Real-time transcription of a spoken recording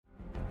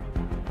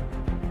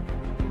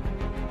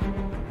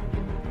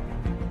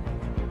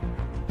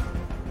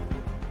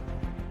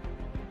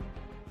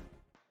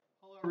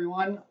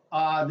everyone.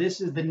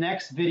 This is the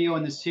next video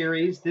in the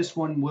series. This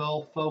one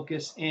will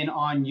focus in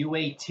on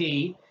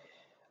UAT.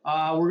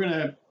 I'm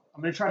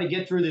gonna try to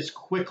get through this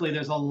quickly.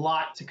 There's a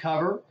lot to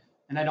cover,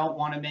 and I don't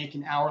want to make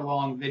an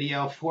hour-long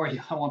video for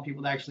you. I want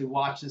people to actually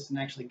watch this and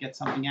actually get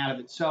something out of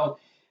it. So,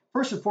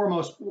 first and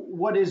foremost,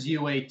 what is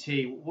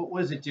UAT?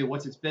 What does it do?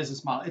 What's its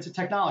business model? It's a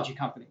technology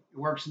company. It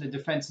works in the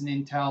defense and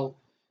intel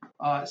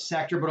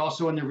sector, but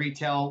also in the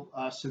retail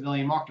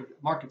civilian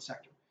market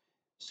sector.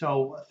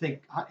 So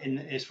think,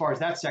 as far as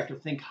that sector,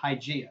 think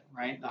Hygieia,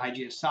 right? The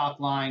Hygieia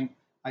soft line,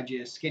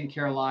 Hygieia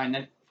skincare line,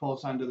 that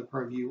falls under the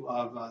purview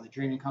of the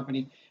Dreaming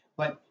Company.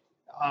 But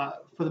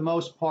for the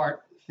most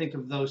part, think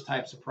of those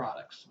types of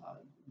products.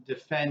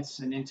 Defense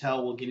and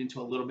intel we'll get into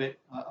a little bit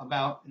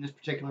about in this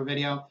particular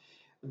video.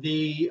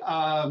 The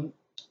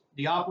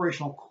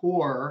operational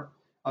core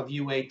of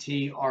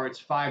UAT are its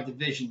 5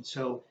 divisions.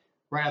 So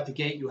right out the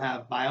gate, you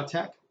have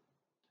biotech,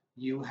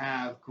 you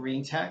have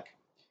green tech,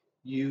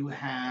 you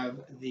have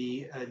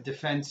the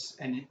defense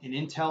and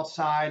intel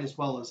side, as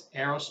well as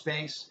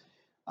aerospace,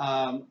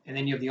 and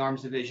then you have the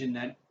arms division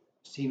that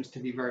seems to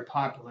be very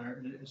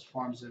popular as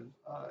far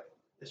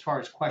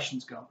as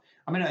questions go.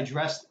 I'm going to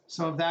address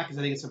some of that because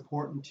I think it's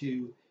important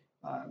to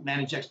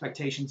manage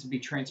expectations and be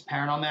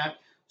transparent on that.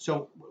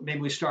 So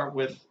maybe we start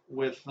with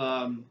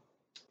intel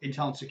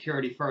and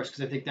security first,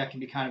 because I think that can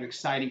be kind of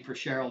exciting for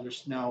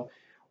shareholders to know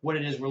what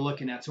it is we're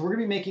looking at. So we're going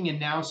to be making an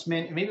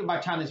announcement, and maybe by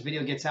the time this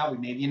video gets out, we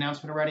made the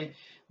announcement already,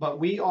 but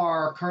we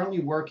are currently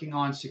working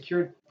on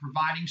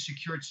providing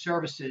secured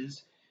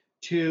services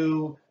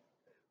to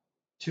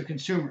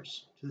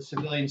consumers, to the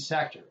civilian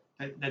sector.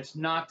 That's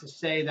not to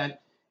say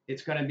that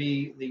it's going to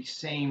be the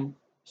same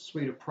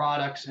suite of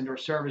products and or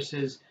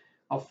services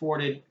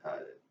afforded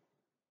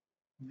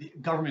the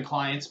government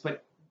clients,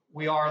 but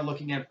we are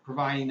looking at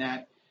providing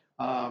that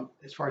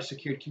as far as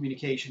secured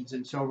communications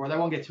and so forth. I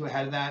won't get too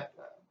ahead of that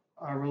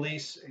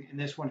release in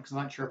this one because I'm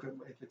not sure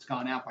if it's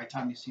gone out by the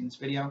time you've seen this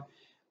video,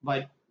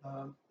 but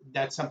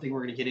that's something we're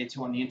going to get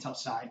into on the intel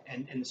side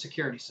and the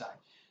security side.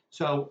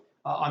 So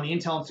on the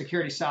intel and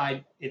security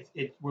side,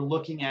 we're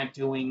looking at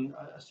doing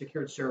a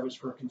secured service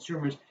for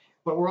consumers,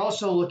 but we're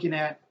also looking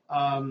at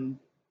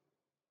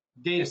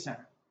data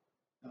center.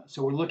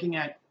 So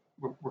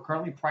we're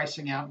currently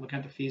pricing out, looking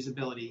at the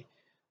feasibility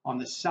on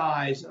the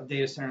size of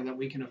data center that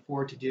we can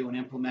afford to do and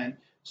implement,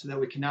 so that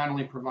we can not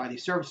only provide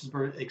these services,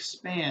 but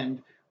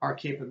expand our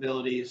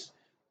capabilities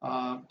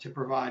to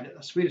provide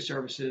a suite of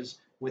services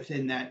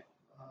within that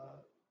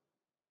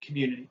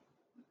community.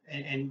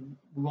 And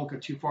we won't go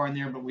too far in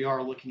there, but we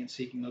are looking at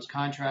seeking those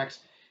contracts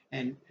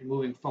and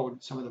moving forward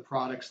with some of the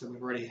products that we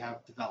already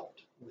have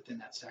developed within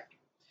that sector.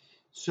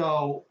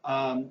 So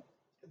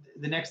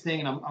the next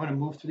thing, and I'm going to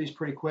move through these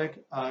pretty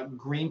quick,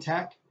 green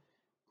tech.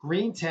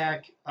 Green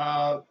tech,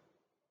 and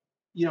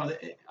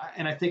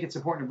I think it's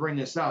important to bring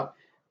this up.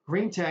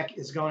 Green tech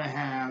is going to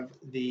have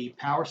the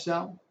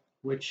PowerCell,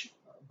 which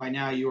by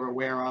now you are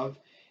aware of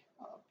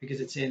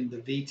because it's in the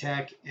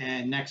VTech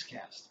and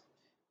NextCast.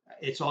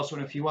 It's also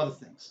in a few other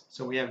things.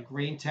 So we have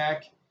green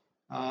tech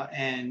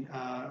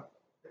the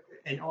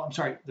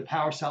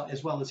PowerCell,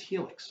 as well as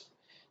Helix.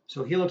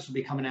 So Helix will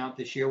be coming out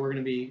this year. We're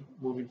going to be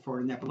moving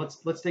forward in that. But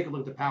let's take a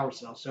look at the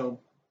PowerCell. So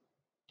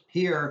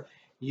here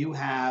you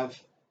have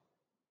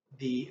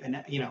the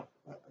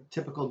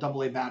typical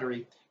AA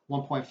battery,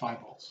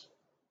 1.5 volts.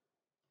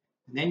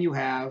 And then you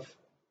have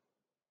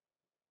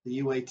the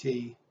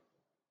UAT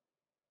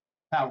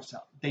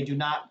PowerCell. They do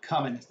not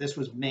come in this. This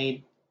was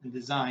made and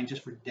designed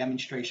just for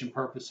demonstration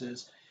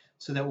purposes,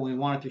 so that when we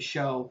wanted to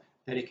show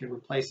that it could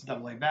replace the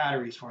AA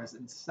battery as far as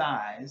its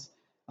size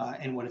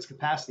and what its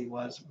capacity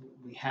was,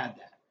 we had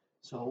that.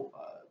 So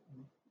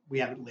we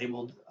have it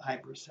labeled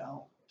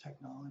Hypercell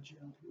technology.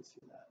 I don't know if you can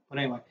see that. But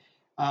anyway,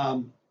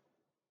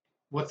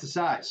 what's the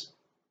size?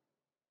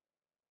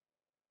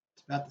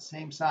 It's about the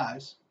same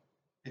size.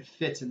 It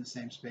fits in the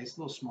same space, a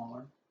little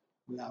smaller.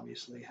 We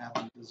obviously have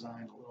them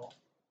designed a little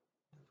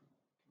different.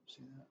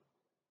 See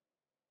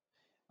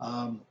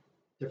that?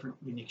 Different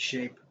unique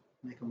shape,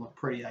 make them look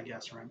pretty, I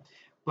guess, right?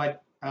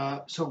 But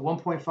so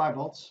 1.5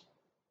 volts,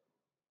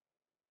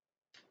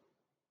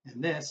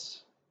 and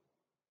this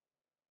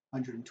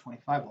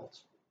 125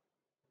 volts,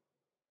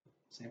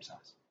 same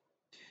size.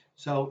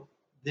 So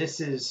this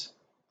is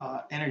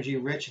energy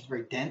rich. It's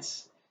very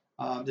dense.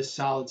 This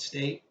solid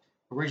state,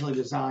 originally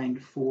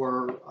designed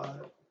for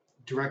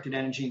directed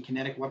energy and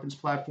kinetic weapons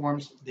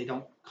platforms. They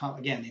don't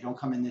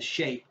come in this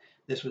shape.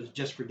 This was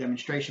just for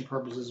demonstration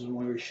purposes when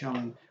we were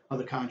showing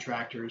other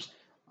contractors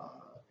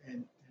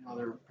and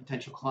other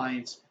potential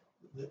clients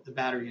the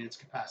battery and its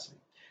capacity.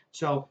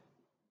 So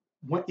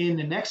in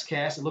the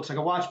NextCast, it looks like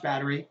a watch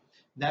battery.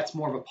 That's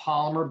more of a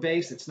polymer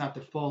base. It's not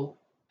the full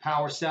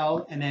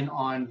PowerCell. And then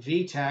on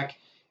VTech,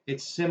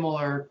 it's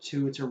similar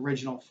to its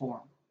original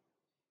form.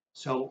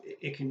 So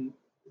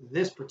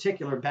this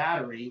particular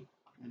battery,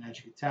 and as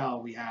you can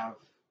tell, we have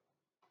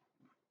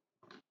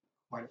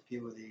quite a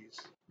few of these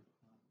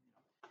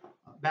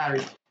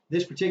batteries.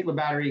 This particular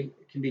battery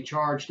can be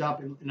charged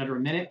up in under a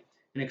minute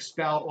and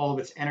expel all of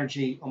its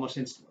energy almost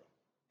instantly.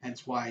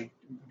 hence why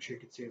I'm sure you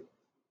could see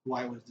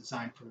why it was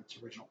designed for its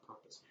original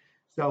purpose.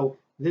 So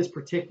this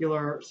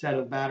particular set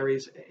of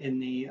batteries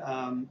in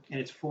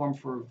its form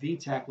for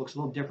VTEC looks a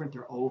little different.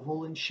 They're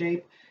oval in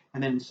shape,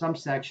 and then in some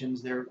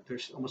sections they're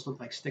almost look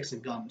like sticks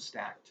of gum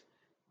stacked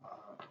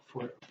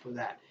for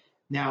that.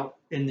 Now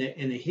in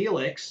the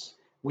Helix,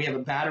 we have a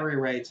battery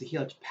array. It's a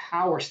Helix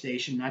power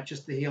station, not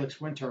just the Helix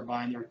wind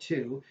turbine. There are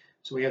two.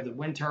 So we have the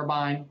wind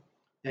turbine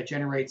that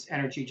generates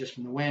energy just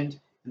from the wind,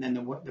 and then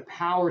the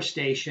power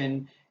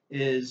station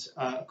is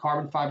a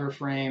carbon fiber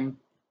frame,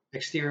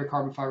 exterior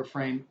carbon fiber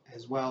frame,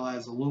 as well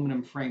as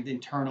aluminum framed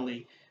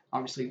internally.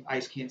 Obviously,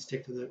 ice can't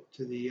stick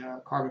to the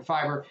carbon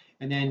fiber.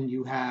 And then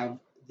you have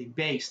the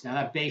base. Now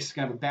that base is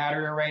going to have a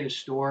battery array to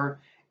store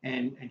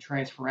and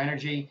transfer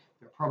energy.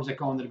 There are probes that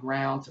go into the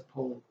ground to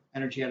pull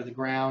energy out of the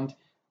ground.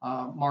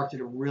 Mark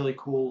did a really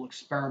cool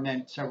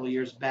experiment several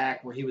years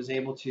back where he was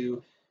able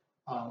to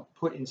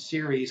put in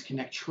series,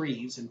 connect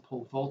trees and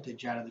pull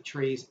voltage out of the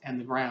trees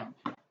and the ground.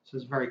 So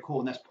it's very cool,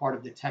 and that's part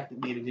of the tech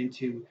that made it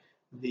into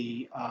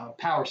the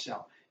power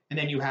cell. And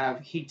then you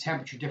have heat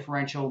temperature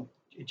differential.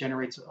 It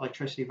generates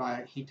electricity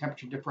via heat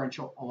temperature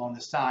differential along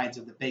the sides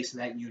of the base of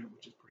that unit,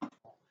 which is pretty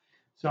cool.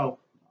 So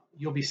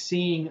you'll be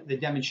seeing the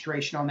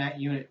demonstration on that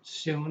unit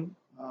soon.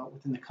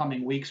 Within the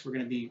coming weeks, we're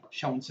going to be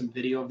showing some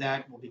video of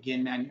that. We'll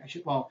begin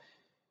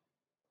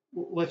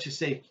let's just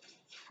say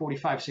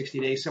 45, 60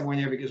 days, somewhere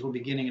in there, because we're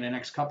beginning in the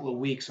next couple of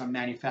weeks on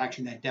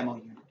manufacturing that demo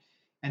unit.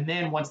 And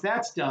then once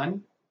that's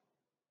done,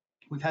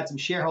 we've had some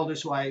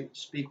shareholders who I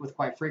speak with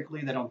quite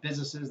frequently that own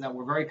businesses that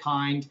were very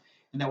kind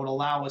and that would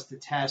allow us to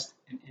test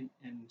and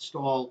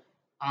install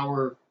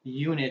our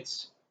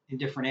units in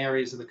different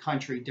areas of the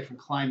country, different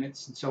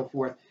climates and so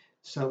forth,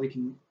 so we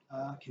can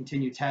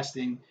continue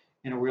testing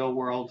in a real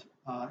world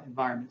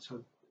environment.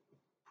 So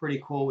pretty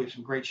cool. We have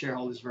some great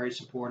shareholders, very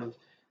supportive.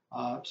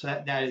 So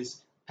that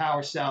is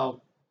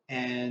PowerCell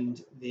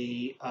and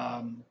the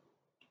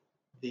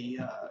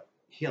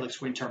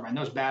Helix wind turbine.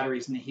 Those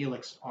batteries in the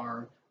Helix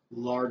are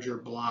larger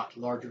block,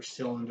 larger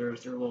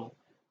cylinders. They're a little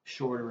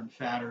shorter and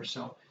fatter.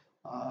 So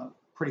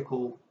pretty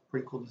cool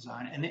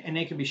design. And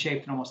they can be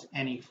shaped in almost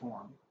any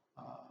form.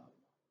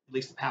 At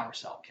least the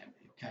PowerCell can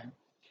be. Okay.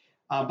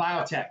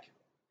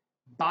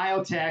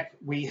 Biotech,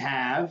 we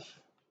have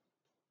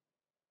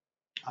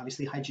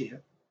obviously Hygieia.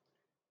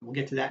 We'll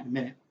get to that in a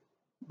minute.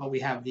 But we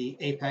have the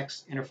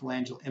Apex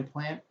interphalangeal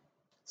implant.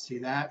 See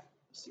that?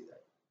 See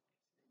that.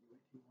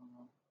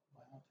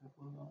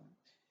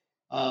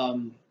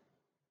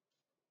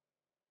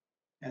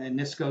 And then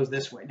this goes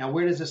this way. Now,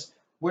 where does this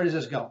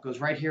go? It goes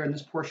right here in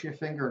this portion of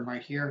your finger and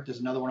right here. There's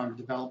another one under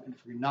development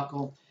for your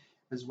knuckle,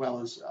 as well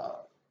as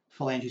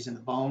phalanges in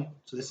the bone.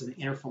 So this is an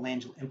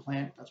interphalangeal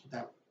implant. That's what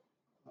that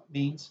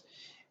means.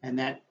 And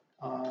that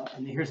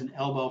and here's an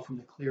elbow from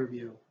the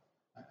Clearview.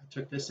 I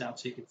took this out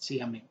so you could see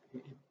how many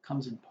it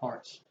comes in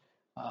parts.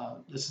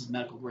 This is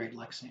medical grade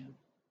Lexan,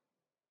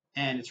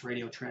 and it's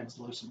radio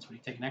translucent. So when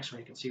you take an X-ray,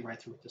 you can see right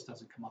through it. This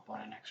doesn't come up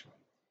on an X-ray.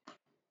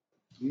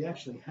 We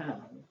actually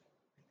have.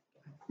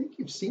 I think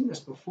you've seen this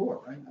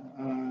before,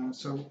 right?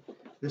 So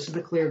this is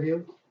the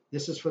Clearview.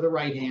 This is for the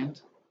right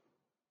hand.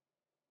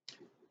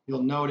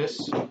 You'll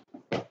notice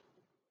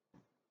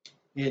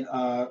it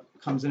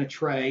comes in a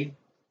tray.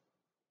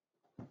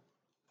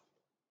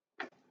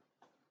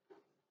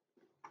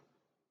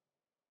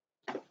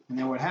 And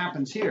then what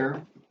happens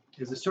here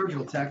is the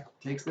surgical tech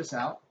takes this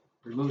out,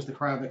 removes the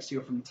cryovac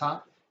seal from the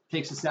top,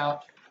 takes this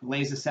out,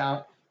 lays this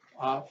out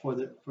for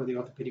the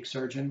orthopedic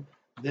surgeon.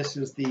 This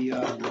is the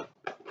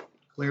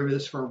Clearview.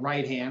 This for a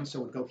right hand, so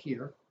it would go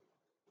here.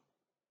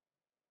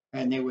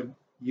 And they would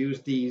use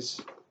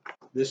this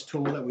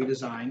tool that we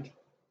designed,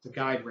 the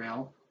guide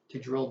rail, to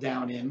drill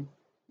down in,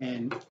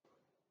 and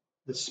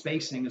the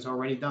spacing is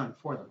already done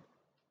for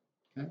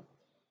them.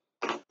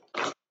 Okay.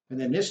 And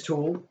then this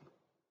tool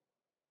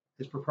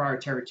is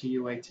proprietary to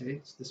UAT.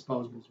 It's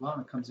disposable as well.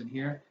 And it comes in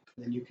here.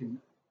 And then you can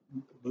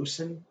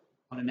loosen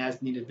on an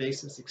as-needed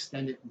basis,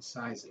 extend it, and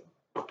size it.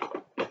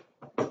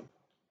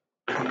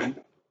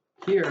 And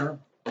here,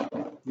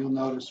 you'll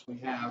notice we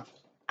have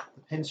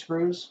the pin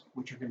screws,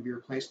 which are going to be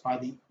replaced by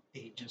the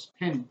Aegis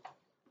pin,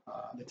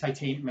 the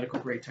titanium, medical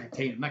grade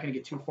titanium. I'm not going to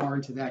get too far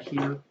into that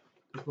here.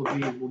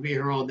 We'll be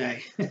here all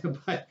day.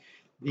 But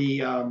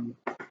we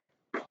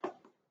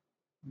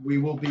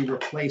will be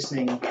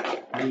replacing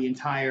the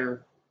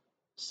entire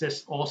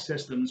all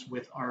systems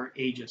with our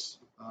Aegis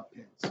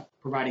pins,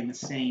 providing the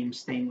same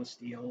stainless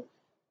steel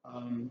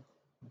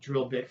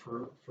drill bit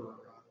for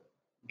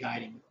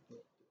guiding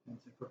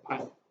for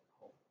pilot.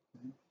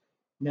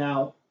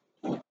 Now,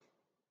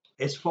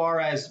 as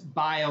far as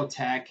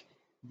biotech,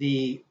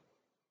 the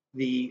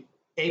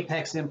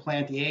Apex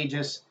implant, the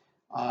Aegis,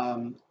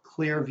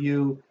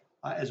 Clearview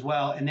as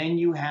well, and then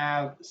you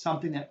have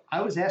something that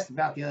I was asked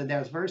about the other day. I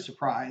was very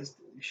surprised.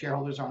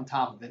 Shareholders are on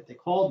top of it. They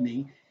called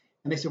me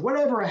and they said,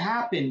 "Whatever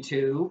happened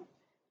to?"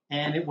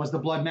 And it was the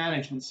blood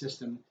management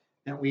system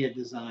that we had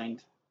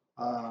designed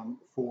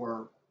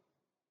for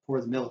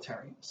the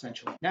military,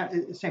 essentially. Now,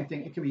 same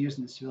thing. It can be used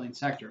in the civilian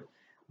sector.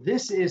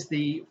 This is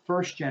the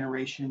first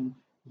generation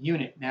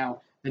unit.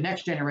 Now, the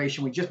next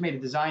generation, we just made a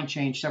design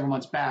change several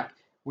months back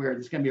where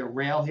there's going to be a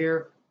rail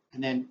here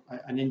and then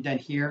an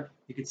indent here.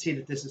 You can see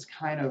that this is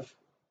kind of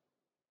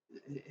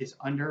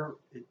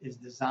is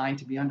designed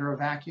to be under a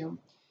vacuum,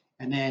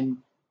 and then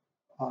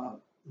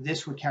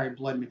this would carry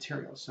blood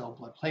material, so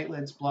blood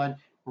platelets, blood.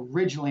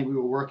 Originally, we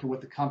were working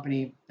with a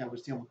company that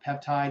was dealing with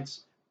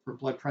peptides for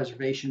blood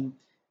preservation.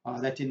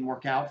 That didn't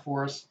work out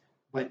for us,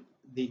 but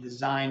the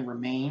design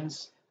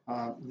remains.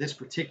 This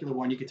particular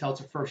one, you can tell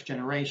it's a first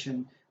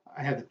generation.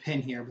 I have the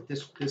pin here, but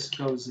this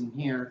goes in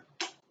here,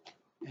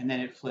 and then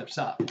it flips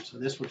up. So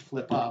this would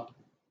flip up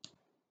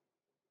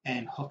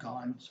and hook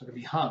on, so it could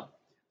be hung.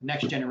 The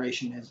next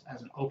generation is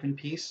as an open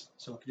piece,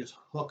 so it could just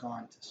hook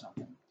on to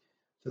something.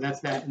 So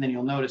that's that, and then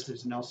you'll notice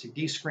there's an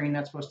LCD screen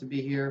that's supposed to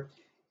be here,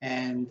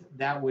 and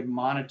that would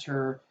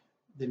monitor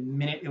the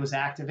minute it was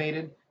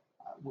activated.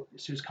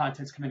 As soon as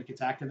contents come in, it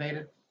gets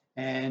activated,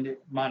 and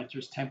it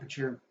monitors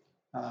temperature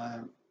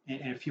and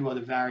a few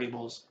other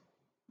variables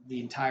the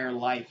entire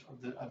life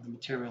of the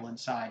material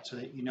inside, so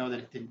that you know that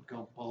it didn't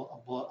go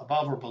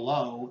above or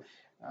below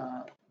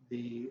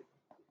the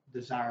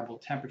desirable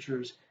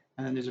temperatures.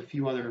 And then there's a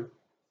few other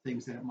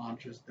things that it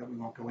monitors that we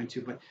won't go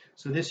into. But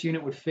so this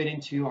unit would fit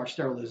into our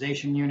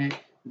sterilization unit.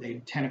 They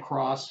 10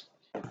 across.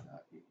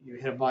 You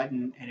hit a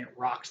button and it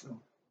rocks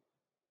them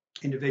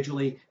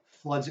individually,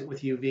 floods it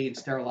with UV, and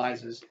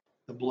sterilizes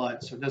the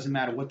blood. So it doesn't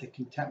matter what the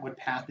content, what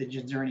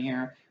pathogens are in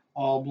here.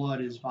 All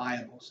blood is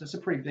viable. So it's a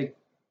pretty big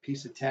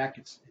piece of tech.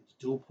 It's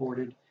dual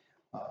ported,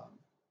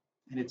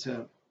 and it's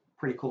a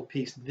pretty cool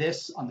piece.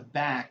 This on the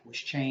back was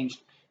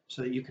changed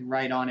so that you can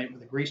write on it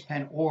with a grease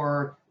pen,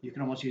 or you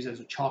can almost use it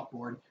as a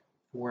chalkboard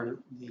for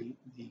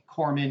the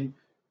corpsman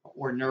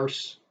or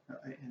nurse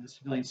in the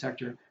civilian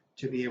sector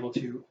to be able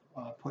to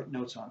put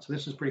notes on. So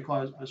this is pretty cool.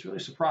 I was really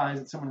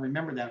surprised that someone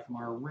remembered that from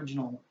our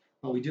original,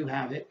 but we do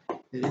have it.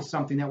 It is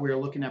something that we're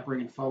looking at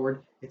bringing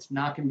forward. It's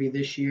not going to be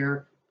this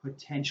year,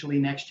 potentially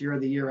next year or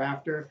the year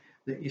after.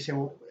 That you say,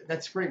 well,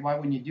 that's great. Why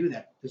wouldn't you do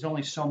that? There's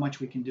only so much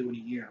we can do in a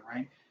year,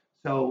 right?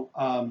 So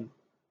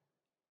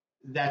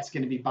that's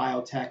going to be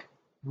biotech.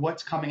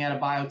 What's coming out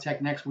of biotech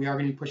next? We are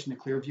going to be pushing the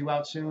Clearview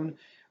out soon.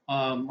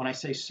 When I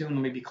say soon,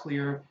 let me be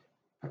clear,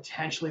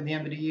 potentially the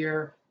end of the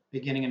year,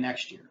 beginning of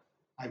next year.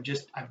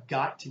 I've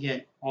got to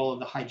get all of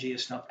the Hygieia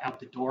stuff out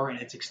the door, and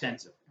it's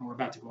extensive, and we're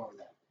about to go over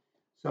that.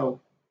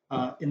 So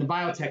in the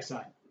biotech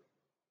side,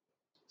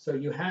 so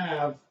you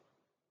have,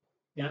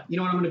 you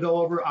know what I'm going to go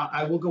over?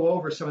 I will go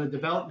over some of the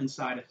development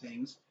side of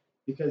things,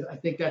 because I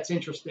think that's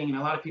interesting, and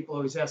a lot of people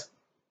always ask,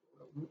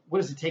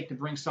 what does it take to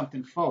bring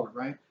something forward,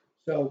 right?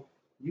 So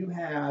you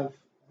have,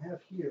 I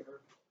have here,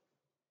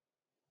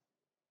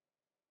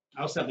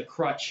 I also have the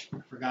crutch.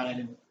 I forgot I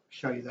didn't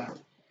show you that.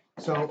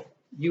 So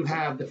you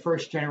have the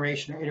first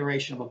generation or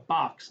iteration of a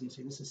box. And you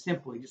say, this is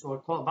simple. You just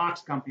want to call a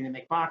box company to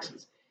make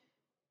boxes.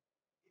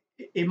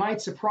 It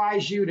might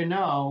surprise you to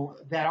know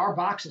that our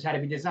boxes had to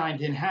be designed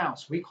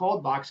in-house. We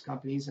called box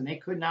companies, and they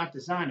could not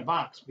design a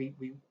box. We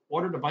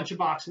ordered a bunch of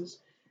boxes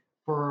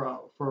for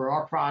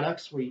our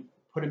products. We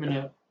put them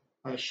in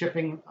a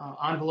shipping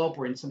envelope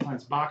or in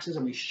sometimes boxes,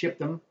 and we shipped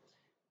them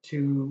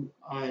to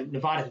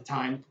Nevada at the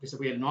time because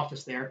we had an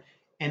office there.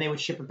 And they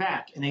would ship it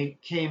back. And they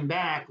came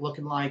back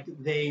looking like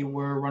they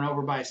were run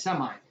over by a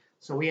semi.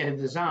 So we had to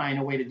design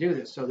a way to do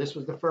this. So this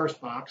was the first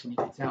box, and you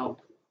can tell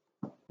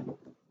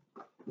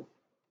it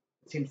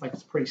seems like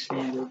it's pretty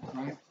standard,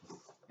 right?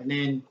 And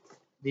then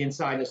the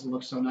inside doesn't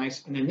look so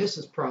nice. And then this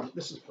is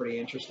pretty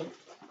interesting.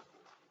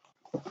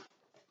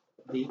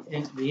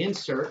 The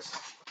inserts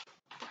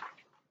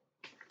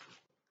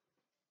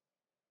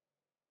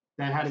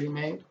that had to be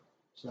made.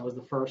 So that was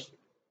the first,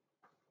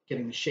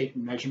 getting the shape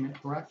and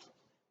measurement correct.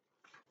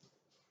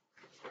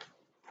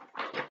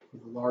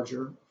 The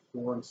larger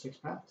 4 and 6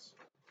 packs.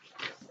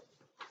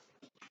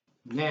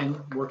 And then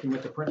working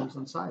with the printers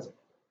on sizing.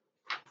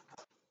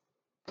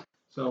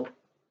 So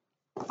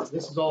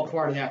this is all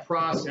part of that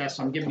process.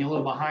 I'm giving you a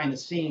little behind the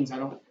scenes. I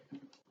don't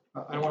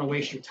want to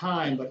waste your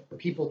time, but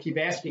people keep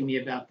asking me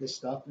about this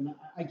stuff, and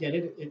I get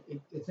it.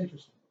 It's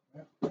interesting.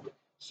 Right?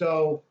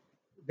 So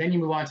then you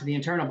move on to the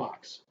internal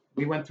box.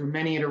 We went through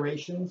many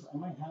iterations. I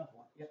might have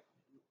one. Yep.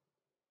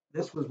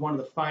 This was one of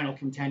the final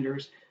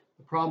contenders.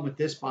 The problem with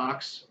this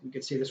box, you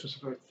can see this was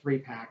for a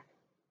 3-pack.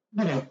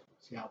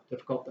 See how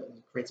difficult that is?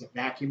 It creates a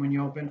vacuum when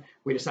you open.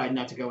 We decided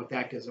not to go with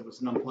that because it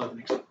was an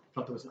unpleasant,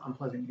 felt it was an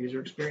unpleasant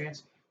user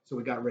experience. So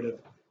we got rid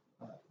of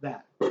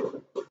that.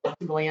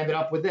 We ended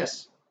up with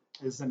this.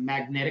 This is a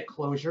magnetic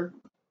closure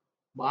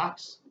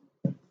box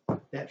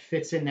that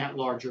fits in that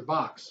larger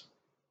box.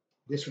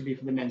 This would be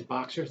for the men's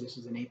boxers. This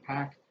is an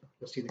 8-pack.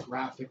 You'll see the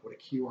graphic with a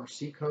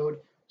QRC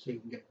code, so you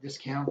can get a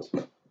discount.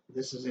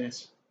 This is in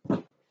its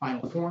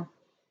final form.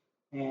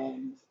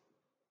 And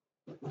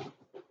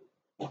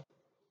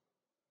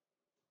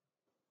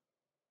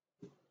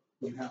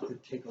you have to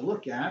take a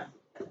look at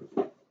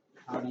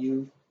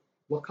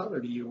what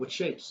color what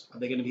shapes? Are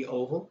they going to be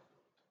oval?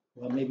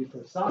 Well, maybe for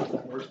the socks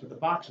that works, but the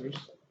boxers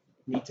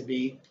need to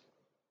be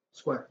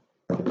square.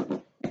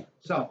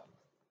 So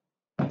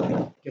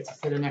gets us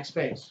to the next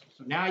phase.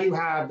 So now you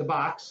have the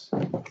box.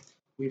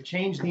 We've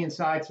changed the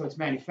inside so it's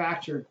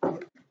manufactured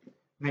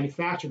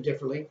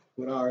differently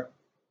with our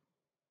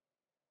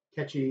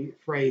catchy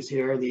phrase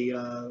here.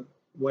 The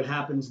what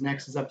happens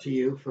next is up to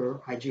you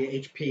for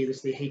IGA HP. This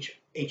is the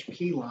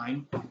HP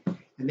line.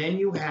 And then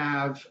you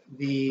have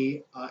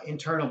the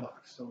internal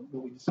box. So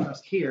what we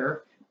discussed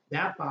here,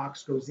 that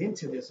box goes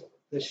into this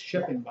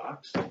shipping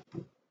box. And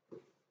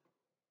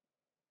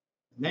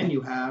then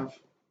you have,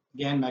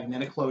 again,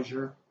 magnetic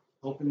closure,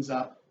 opens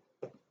up,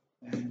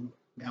 and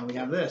now we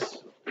have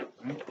this,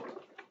 right?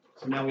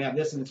 So now we have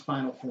this in its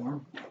final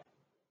form.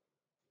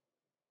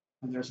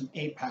 And there's an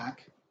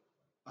 8-pack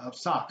of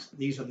socks.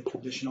 These are the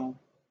traditional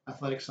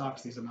athletic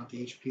socks. These are not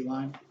the HP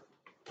line.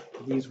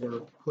 These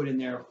were put in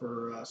there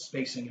for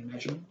spacing and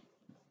measurement.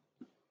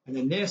 And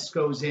then this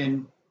goes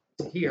in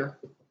to here.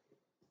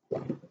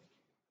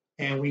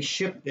 And we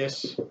ship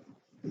this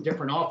to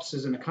different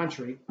offices in the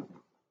country.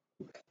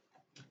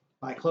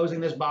 By closing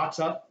this box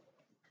up,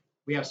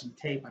 we have some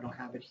tape. I don't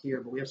have it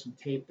here, but we have some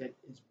tape that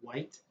is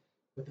white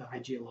with the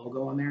IGA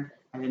logo on there.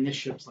 And then this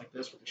ships like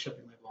this with the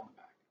shipping label on the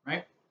back,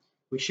 right?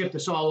 We shipped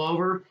this all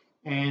over,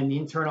 and the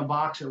internal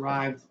box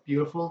arrived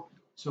beautiful.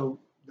 So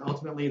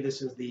ultimately,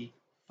 this is the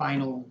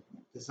final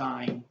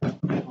design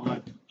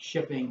on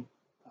shipping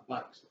a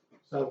box.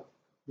 So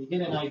you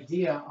get an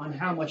idea on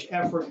how much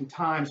effort and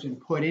time has been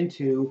put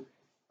into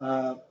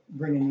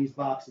bringing these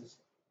boxes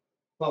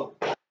forward.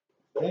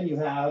 Then you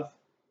have,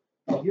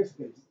 oh, here's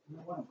good. You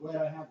know what? I'm glad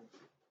I have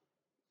this.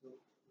 So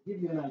to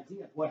give you an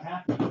idea of what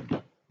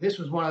happened, this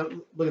was one of,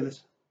 look at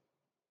this.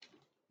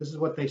 This is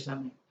what they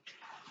sent me.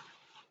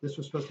 This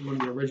was supposed to be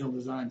one of the original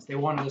designs. They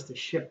wanted us to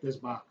ship this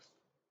box.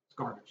 It's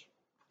garbage.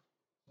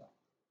 So,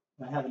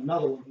 I have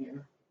another one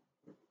here.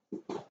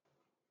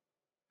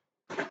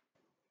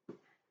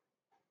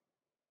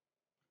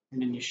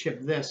 And then you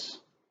ship this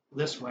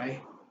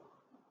way.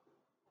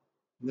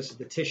 And this is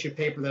the tissue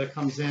paper that it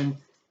comes in.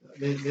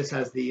 This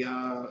has the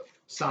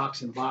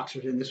socks and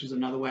boxers in. This was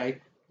another way.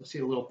 You'll see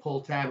a little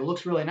pull tab. It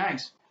looks really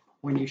nice.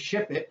 When you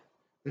ship it,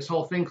 this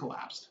whole thing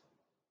collapsed.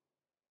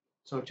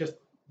 So it just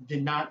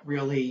did not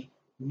really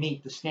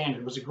meet the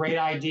standard. It was a great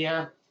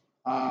idea.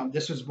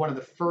 This was one of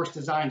the first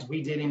designs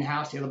we did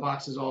in-house. The other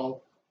boxes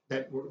all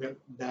that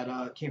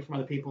came from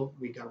other people,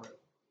 we got rid of.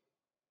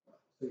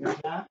 So you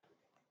got that.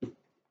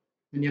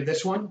 Then you have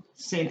this one,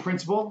 same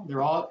principle.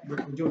 We're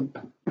doing,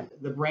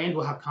 the brand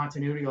will have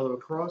continuity all the way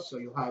across, so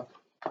you'll have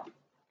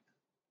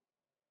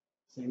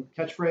same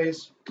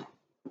catchphrase.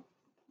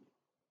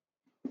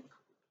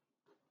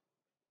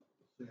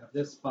 So you have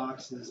this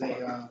box is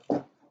a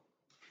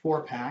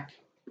 4-pack,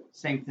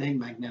 same thing,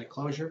 magnetic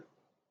closure.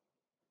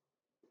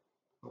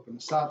 Open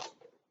this up,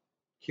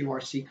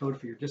 QRC code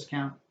for your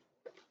discount,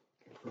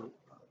 for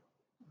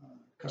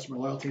customer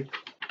loyalty.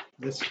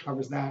 This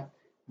covers that.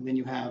 And then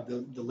you have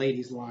the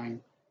ladies line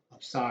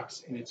of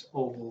socks in its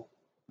oval.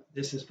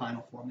 This is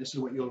final form. This is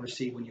what you'll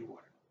receive when you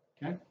order.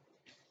 Okay.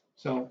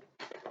 So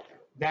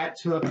that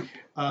took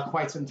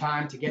quite some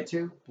time to get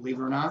to, believe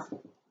it or not.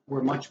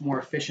 We're much more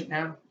efficient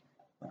now.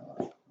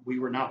 We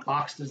were not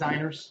box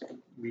designers.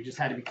 We just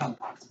had to become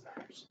box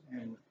designers.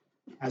 And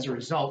as a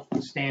result,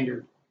 the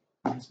standard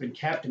has been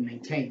kept and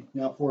maintained.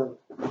 Now, for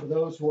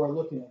those who are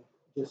looking at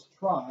just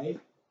try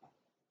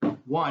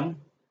one.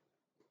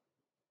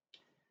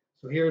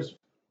 So here's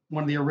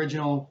one of the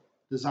original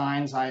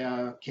designs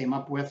I came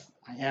up with.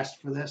 I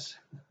asked for this,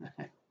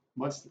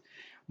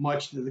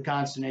 much to the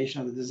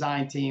consternation of the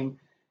design team.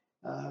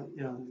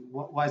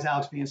 Why is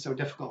Alex being so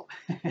difficult?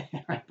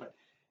 Right, but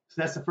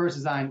so that's the first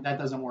design. That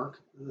doesn't work.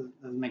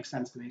 It doesn't make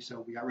sense to me.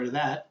 So we got rid of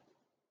that,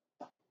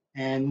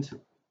 and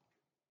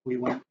we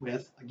went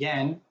with,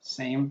 again,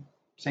 same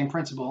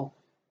principle.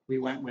 We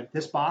went with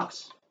this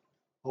box.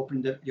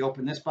 Opened it. You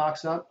open this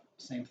box up.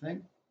 Same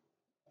thing.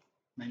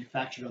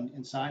 Manufactured on the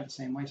inside the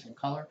same way, same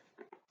color.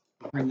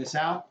 Bring this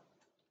out.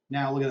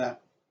 Now look at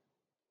that.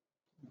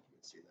 You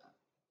can see that.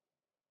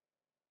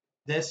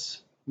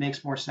 This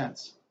makes more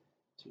sense.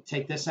 So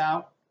take this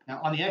out.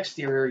 Now on the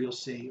exterior, you'll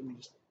see, let me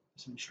just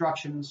some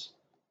instructions.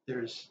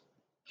 There's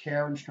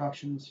care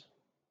instructions.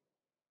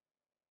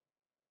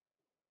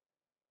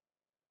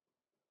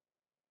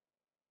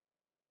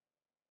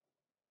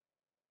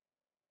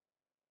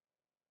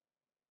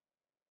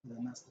 And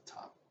then that's the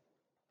top.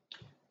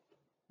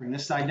 Bring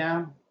this side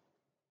down.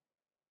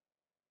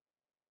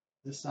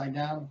 This side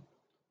down.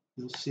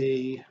 You'll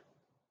see,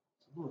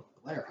 ooh,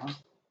 glare, huh?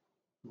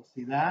 You'll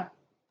see that.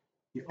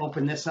 You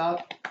open this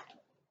up.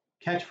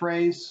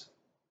 Catchphrase.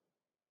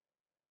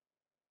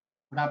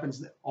 What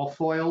happens? All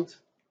foiled.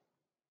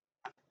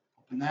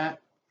 Open that.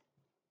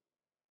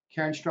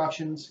 Care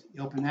instructions.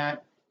 You open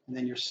that, and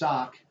then your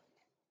sock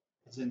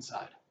is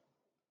inside.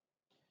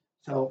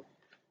 So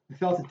we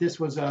felt that this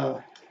was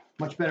a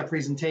much better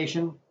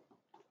presentation,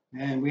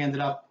 and we ended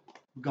up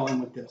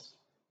going with this.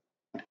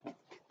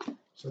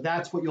 So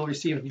that's what you'll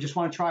receive. If you just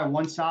want to try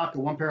one sock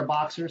or one pair of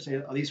boxers, say,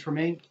 are these for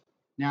me?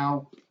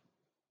 Now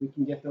we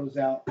can get those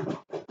out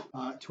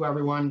to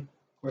everyone.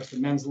 Of course, the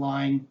men's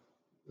line,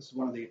 this is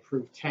one of the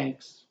approved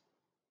tanks.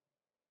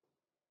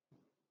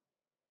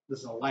 This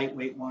is a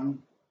lightweight one,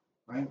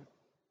 right?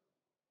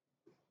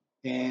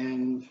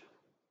 And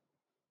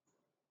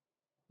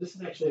this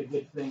is actually a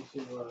good thing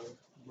to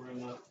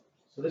bring up.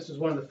 So this is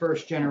one of the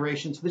first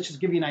generations. So this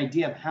just give you an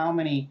idea of how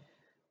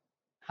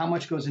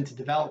much goes into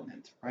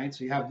development, right?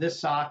 So you have this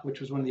sock, which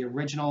was one of the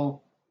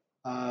original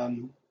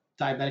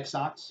diabetic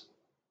socks.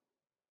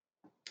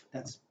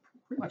 That's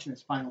pretty much in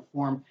its final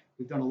form.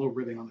 We've done a little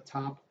ribbing on the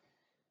top.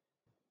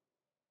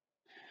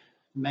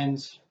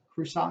 Men's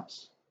crew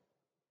socks,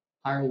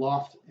 higher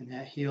loft in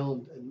that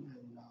heel and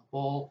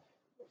ball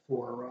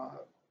for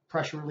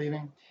pressure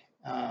relieving,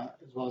 as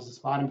well as this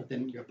bottom. But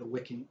then you have the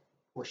wicking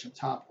portion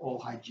top, all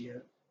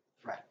Hygiea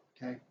thread,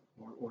 okay,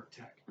 or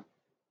tech.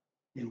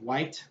 In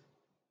white.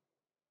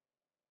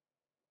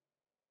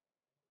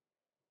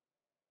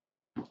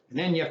 And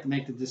then you have to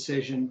make the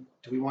decision,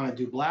 do we want to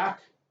do black?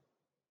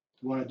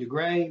 Do we want to do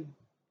gray? Do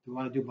we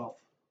want to do both?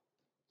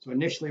 So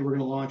initially we're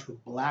going to launch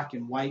with black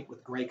and white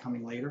with gray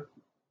coming later.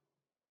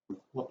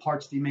 What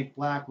parts do you make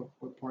black?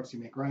 What parts do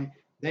you make gray?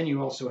 Then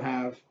you also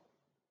have,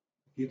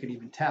 you can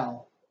even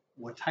tell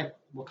what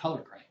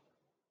color gray.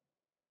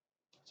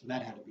 So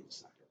that had to be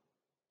decided.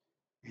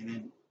 And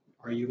then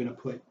are you going to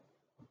put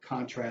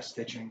contrast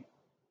stitching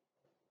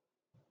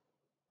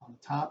on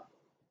the top?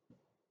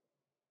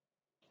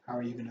 How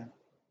are you going to,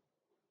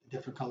 a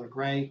different color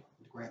gray,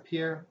 the gray up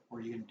here, or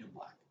are you going to do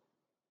black?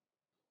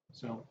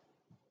 So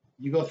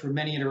you go through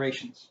many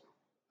iterations.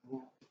 I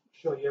won't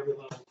show you every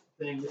little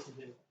thing. This is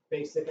the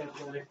basic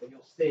athletic, but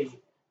you'll see,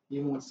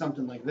 even with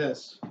something like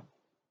this,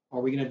 are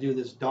we going to do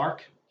this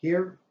dark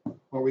here,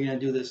 or are we going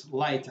to do this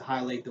light to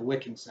highlight the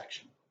wicking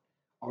section?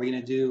 Are we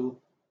going to do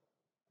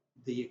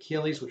the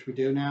Achilles, which we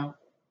do now,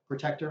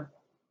 protector,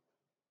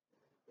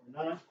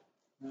 or not?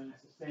 And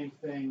it's the same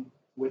thing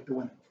with the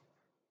women.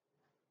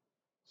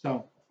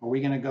 So are we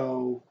going to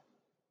go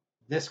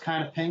this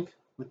kind of pink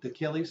with the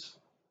Achilles?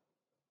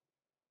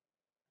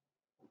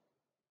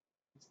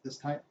 It's this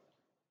type.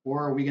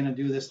 Or are we going to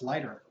do this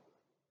lighter?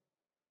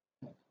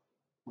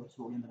 That's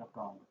what we ended up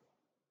going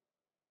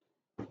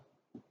with.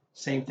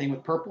 Same thing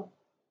with purple.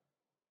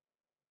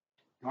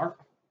 Dark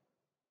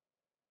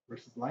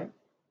versus light.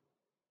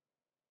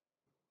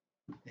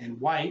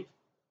 And white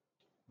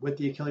with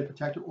the Achilles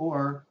protector,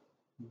 or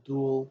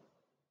dual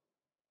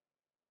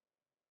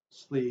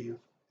sleeve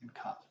and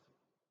cuff.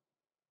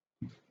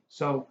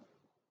 So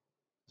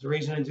there's a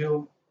reason to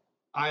do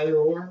either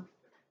or.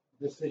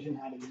 Decision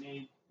had to be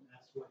made, and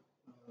that's what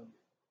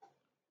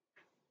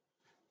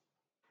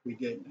we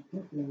did. I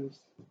think there's,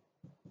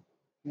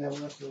 yeah,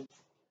 we also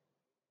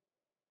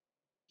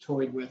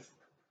toyed with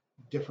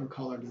different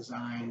color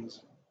designs.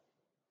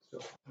 So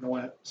I don't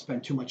want to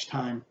spend too much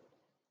time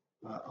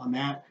on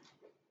that.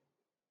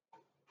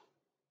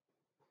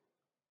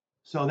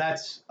 So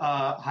that's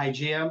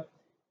Hygiea.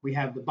 We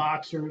have the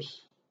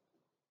boxers.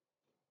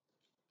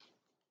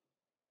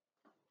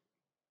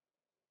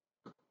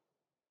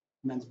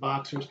 Men's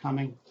boxers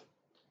coming.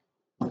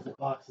 There's a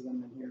box of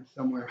them in here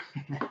somewhere.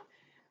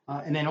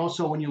 And then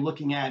also when you're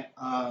looking at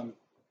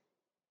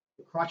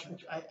the crotch,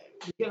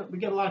 we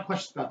get a lot of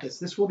questions about this.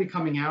 This will be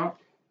coming out.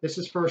 This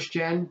is first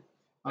gen.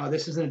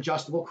 This is an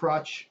adjustable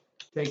crutch.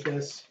 Take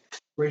this,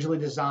 originally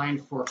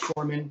designed for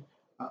foremen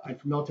and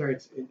for military.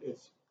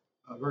 It's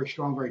very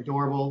strong, very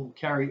durable. Will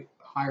carry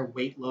higher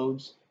weight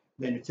loads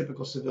than a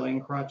typical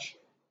civilian crutch.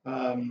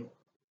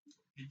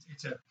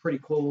 It's a pretty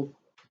cool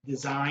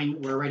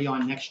design. We're already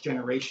on next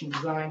generation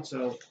design,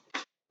 so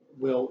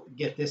we'll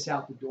get this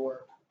out the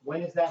door.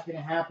 When is that going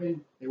to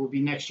happen? It will be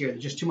next year.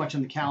 There's just too much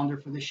on the calendar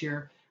for this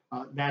year.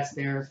 That's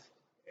there.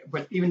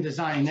 But even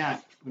designing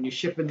that, when you're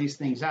shipping these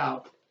things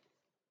out,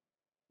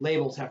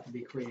 labels have to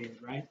be created,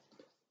 right?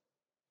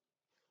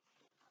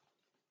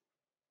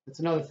 That's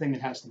another thing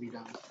that has to be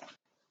done.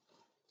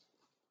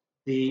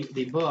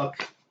 The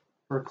book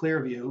for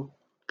Clearview,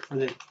 for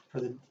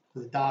the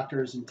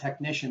doctors and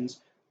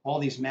technicians, all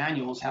these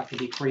manuals have to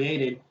be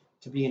created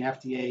to be in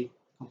FDA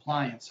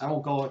compliance. I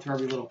won't go through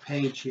every little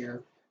page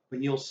here,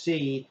 but you'll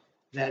see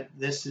that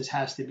this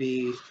has to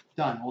be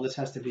done. All this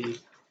has to be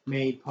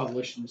made,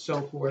 published, and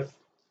so forth.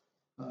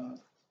 Of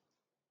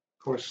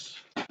course,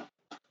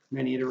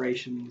 many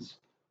iterations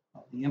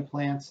of the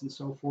implants and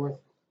so forth.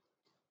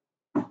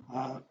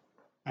 I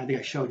think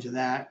I showed you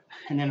that.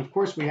 And then, of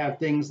course, we have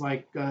things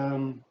like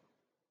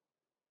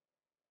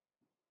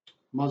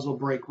muzzle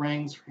brake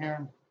rings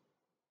here.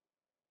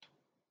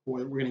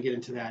 We're going to get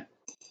into that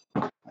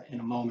in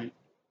a moment,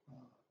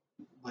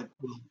 but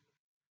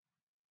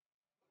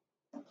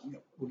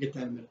we'll get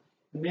that in a minute.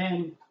 And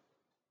then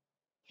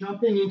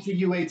jumping into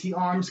UAT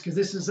arms, because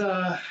this is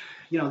a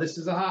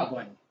hot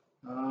one.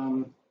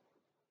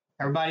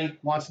 Everybody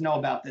wants to know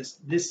about this.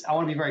 I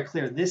want to be very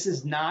clear. This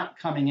is not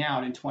coming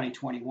out in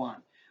 2021.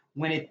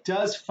 When it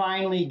does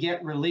finally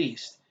get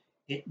released,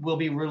 it will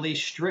be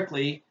released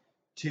strictly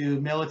to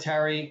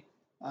military,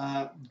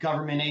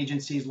 government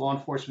agencies, law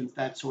enforcement,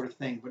 that sort of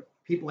thing. But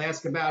people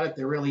ask about it;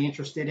 they're really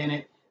interested in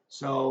it.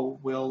 So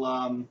we'll,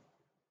 I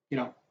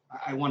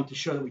wanted to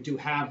show that we do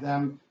have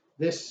them.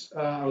 This,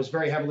 I was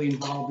very heavily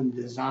involved in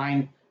the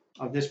design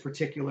of this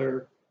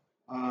particular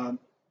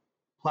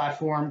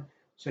platform.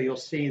 So you'll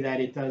see that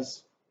it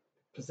does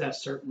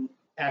possess certain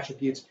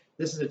attributes.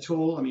 This is a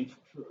tool. I mean,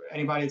 for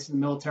anybody that's in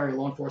the military,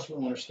 law enforcement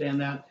will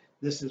understand that.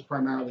 This is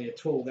primarily a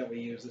tool that we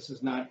use. This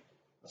is not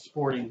a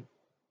sporting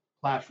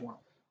platform.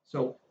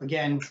 So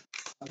again,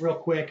 real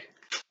quick,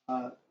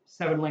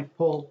 7-link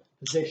pull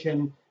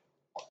position.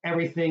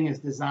 Everything is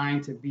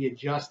designed to be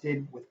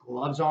adjusted with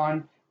gloves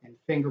on and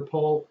finger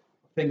pull,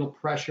 finger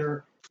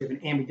pressure. You have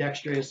an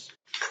ambidextrous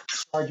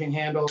charging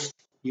handle.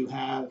 You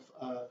have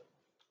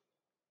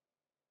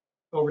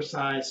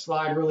oversized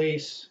slide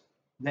release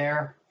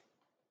there.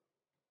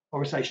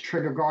 Oversized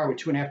trigger guard with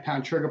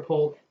 2.5-pound trigger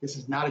pull. This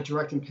is not a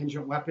direct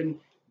impingement weapon.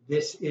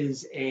 This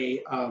is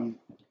a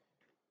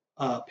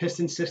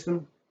piston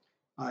system,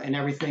 and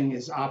everything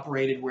is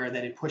operated where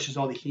that it pushes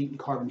all the heat and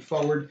carbon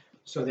forward,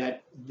 so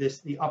that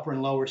the upper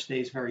and lower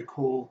stays very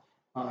cool,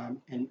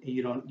 and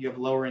you have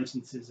lower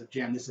instances of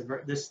jam. This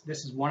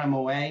is 1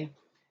 MOA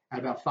at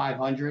about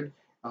 500.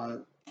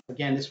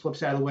 Again, this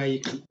flips out of the way. You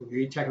can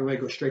retech away,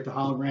 go straight to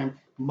hologram.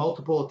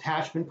 Multiple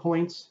attachment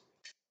points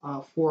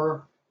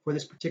for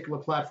this particular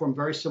platform,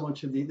 very similar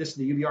to this is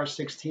the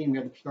UBR-16. We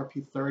have the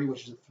PRP-30,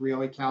 which is a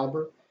 .308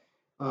 caliber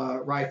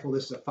rifle.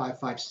 This is a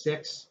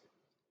 5.56,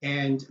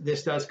 and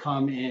this does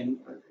come in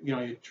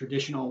your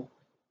traditional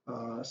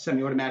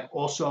semi-automatic,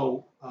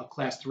 also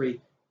class 3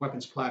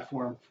 weapons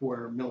platform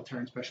for military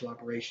and special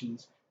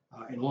operations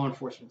and law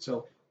enforcement.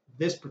 So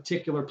this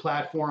particular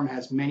platform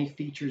has many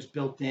features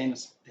built in.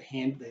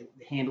 The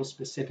handle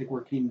specific,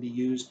 where it can even be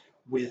used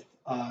with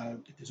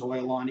if there's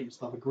oil on it, you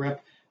still have a grip.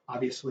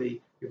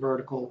 Obviously, your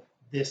vertical.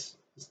 This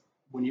is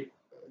when you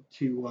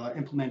to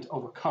implement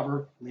over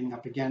cover, leaning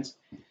up against.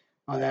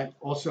 That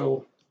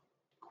also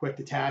quick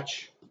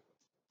detach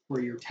for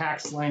your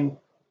tack sling.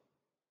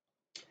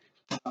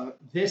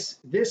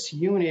 This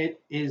unit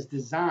is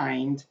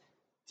designed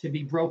to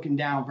be broken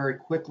down very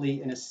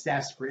quickly and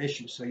assessed for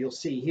issues. So you'll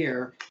see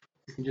here,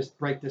 you can just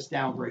break this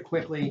down very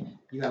quickly.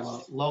 You have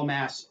a low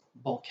mass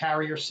bulk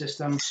carrier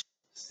system,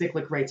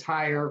 cyclic rates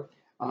higher.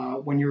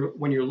 When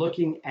you're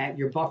looking at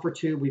your buffer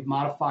tube, we've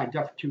modified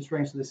buffer tube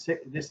strength, so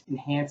this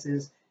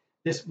enhances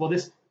this. Well,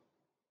 this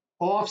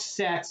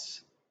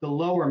offsets the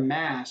lower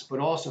mass, but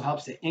also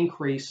helps to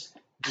increase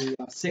the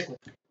cyclic.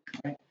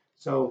 Right?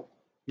 So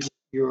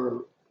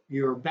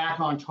you're back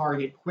on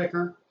target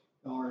quicker,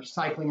 or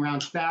cycling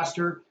rounds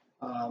faster.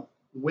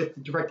 With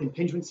the direct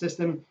impingement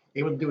system,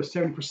 able to do a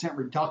 70%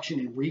 reduction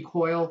in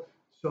recoil,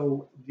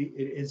 so it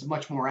is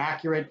much more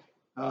accurate.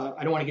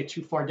 I don't want to get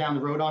too far down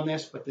the road on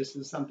this, but this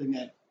is something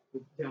that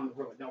down the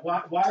road. Now,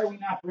 why are we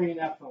not bringing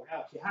that forward?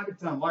 Alex, you have it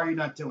done. Why are you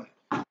not doing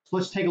it? So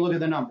let's take a look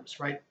at the numbers,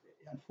 right?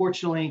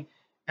 Unfortunately,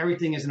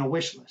 everything is in a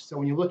wish list. So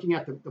when you're looking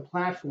at the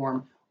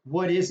platform,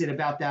 what is it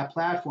about that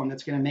platform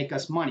that's going to make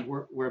us money?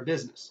 We're a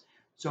business.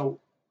 So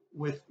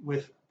with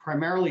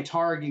primarily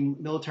targeting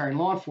military and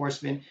law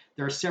enforcement,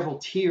 there are several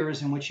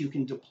tiers in which you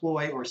can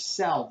deploy or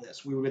sell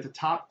this. We were at the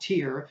top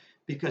tier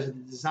because of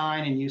the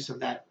design and use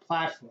of that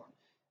platform.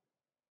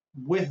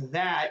 With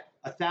that,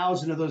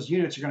 1,000 of those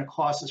units are going to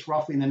cost us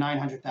roughly in the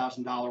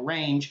 $900,000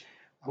 range.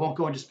 I won't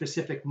go into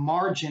specific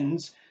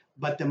margins,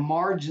 but the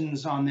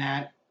margins on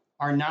that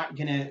are not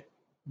going to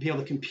be able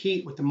to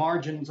compete with the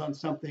margins on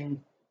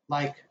something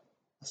like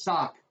a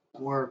sock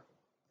or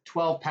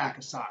 12-pack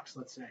of socks,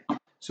 let's say.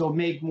 So it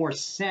made more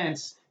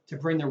sense to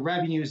bring the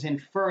revenues in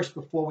first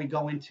before we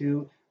go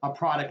into a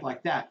product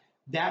like that.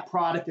 That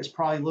product is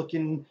probably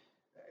looking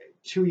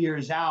 2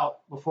 years out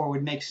before it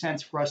would make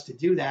sense for us to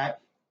do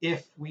that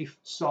if we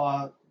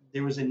saw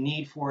there was a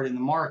need for it in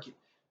the market.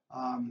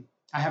 I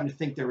happen to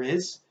think there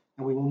is,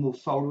 and we will move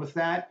forward with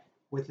that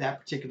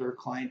particular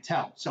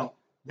clientele. So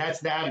that's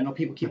that. I know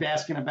people keep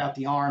asking about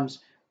the arms,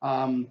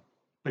 but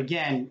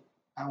again,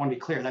 I want to be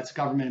clear, that's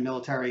government and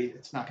military.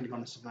 It's not going to go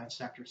in the civilian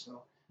sector.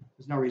 So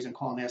there's no reason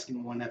calling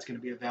asking when that's going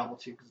to be available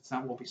to you, because it's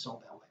not won't be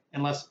sold that way,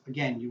 unless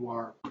again you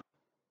are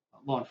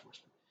law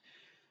enforcement.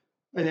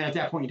 And then at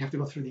that point you'd have to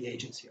go through the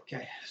agency.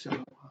 Okay, so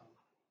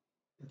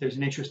if there's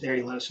an interest there,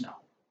 you let us know.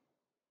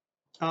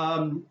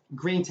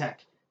 Green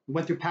Tech, we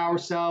went through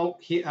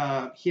PowerCell,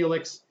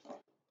 Helix,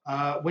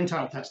 wind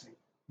tunnel testing.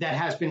 That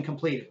has been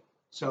completed.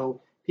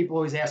 So people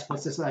always ask,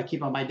 what's this that I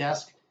keep on my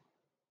desk?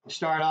 I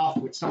start off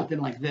with something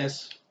like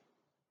this.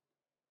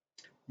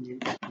 You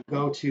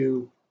go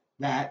to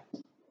that,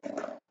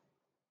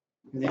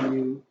 and then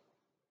you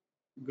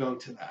go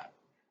to that.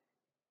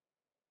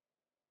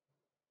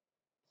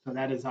 So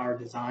that is our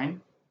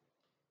design.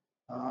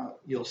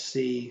 You'll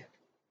see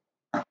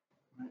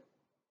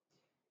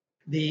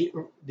the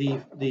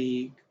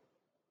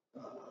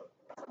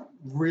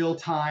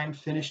real-time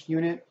finished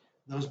unit.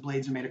 Those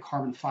blades are made of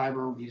carbon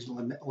fiber. We use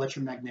an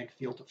electromagnetic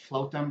field to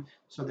float them,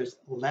 so there's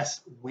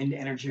less wind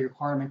energy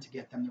requirement to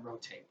get them to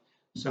rotate.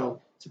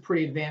 So it's a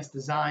pretty advanced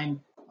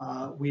design.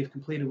 We've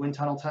completed wind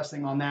tunnel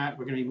testing on that.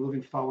 We're going to be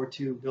moving forward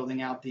to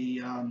building out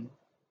the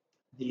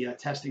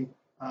testing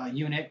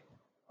unit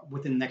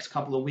within the next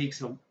couple of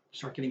weeks. It'll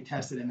start getting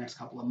tested in the next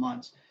couple of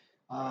months.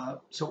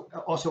 So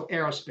also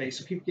aerospace.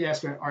 So people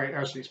ask, all right,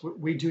 aerospace.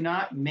 We do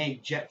not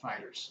make jet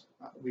fighters.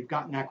 We've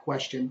gotten that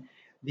question.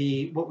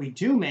 What we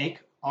do make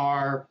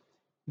are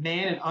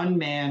manned and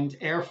unmanned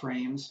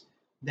airframes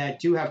that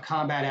do have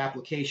combat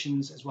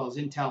applications as well as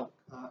intel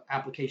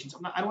applications.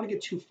 I don't want to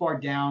get too far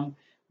down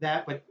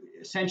that, but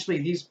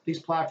essentially these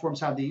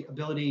platforms have the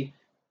ability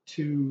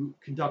to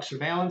conduct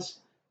surveillance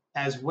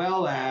as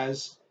well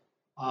as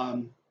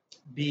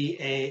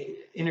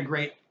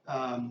integrate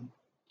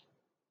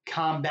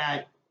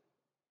combat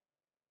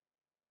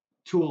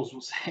tools,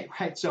 we'll say,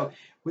 right? So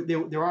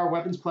there are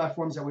weapons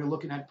platforms that we're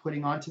looking at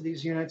putting onto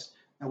these units,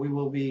 and we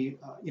will be,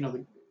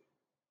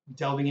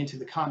 delving into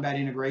the combat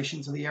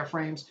integrations of the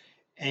airframes,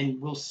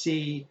 and we'll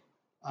see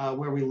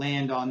where we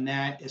land on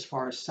that as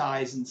far as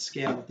size and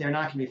scale. But they're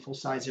not going to be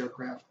full-size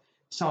aircraft.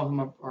 Some of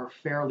them are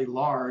fairly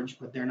large,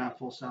 but they're not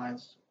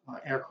full-size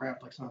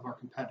aircraft like some of our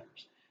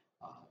competitors.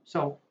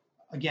 So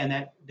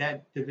again,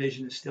 that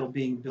division is still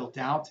being built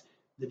out.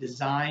 The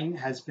design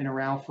has been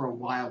around for a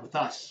while with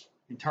us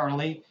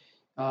internally.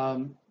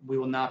 We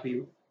will not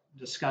be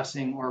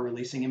discussing or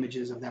releasing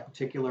images of that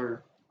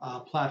particular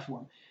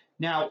platform.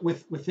 Now,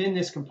 within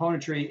this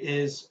componentry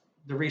is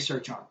the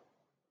research arm.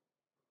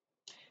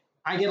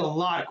 I get a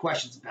lot of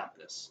questions about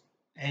this,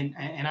 and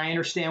I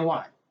understand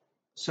why.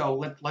 So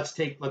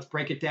let's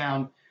break it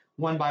down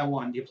one by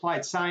one. The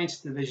Applied Science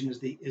Division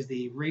is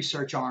the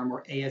research arm,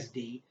 or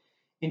ASD.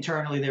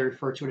 Internally, they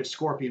refer to it as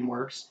Scorpion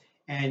Works,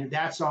 and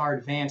that's our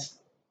advanced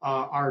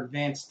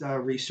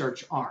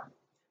research arm.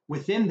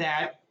 Within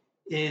that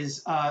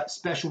is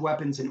Special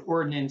Weapons and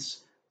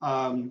Ordnance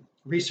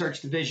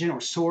Research Division, or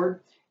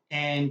SWORD,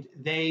 and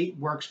they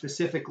work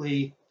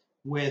specifically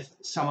with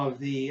some of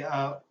the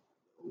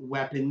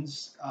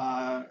weapons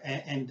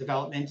and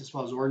development, as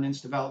well as ordnance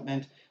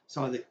development,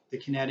 some of the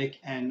kinetic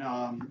and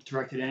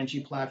directed energy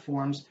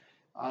platforms.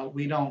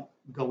 We don't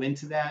go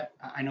into that.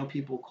 I know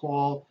people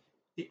call.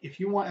 If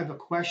you have a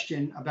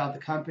question about the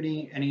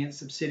company, any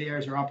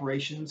subsidiaries or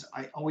operations,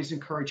 I always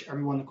encourage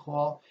everyone to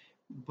call.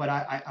 But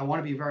I want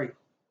to be very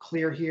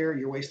clear here.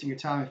 You're wasting your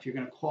time if you're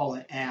going to call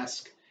and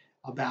ask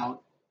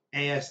about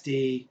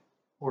ASD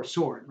or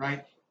SWORD,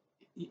 right?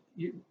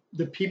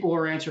 The people who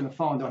are answering the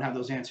phone don't have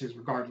those answers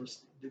regardless.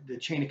 The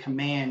chain of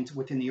command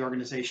within the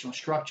organizational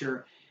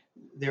structure,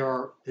 there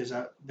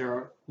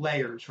are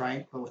layers,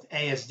 right? But with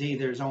ASD,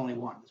 there's only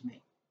one, it's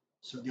me.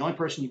 So the only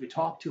person you could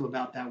talk to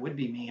about that would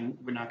be me, and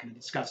we're not going to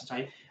discuss it.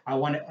 So I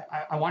want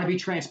to be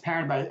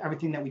transparent about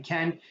everything that we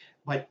can,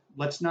 but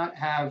let's not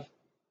have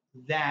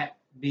that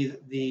be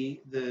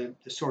the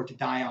sword to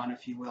die on,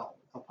 if you will,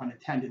 no pun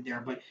intended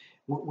there. But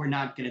we're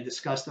not going to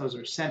discuss those.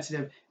 Are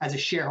sensitive. As a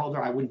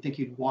shareholder, I wouldn't think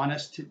you'd want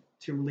us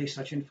to release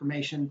such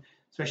information,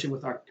 especially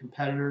with our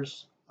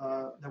competitors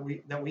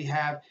that we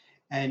have,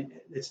 and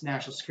it's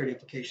national security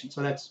implications.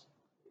 So that's,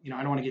 I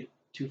don't want to get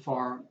too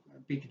far,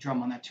 beat the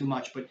drum on that too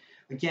much, but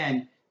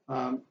again,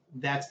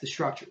 that's the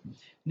structure.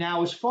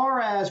 Now, as far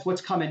as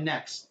what's coming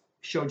next,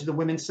 showed you the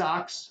women's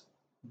socks.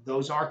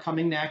 Those are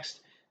coming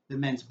next. The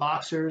men's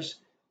boxers,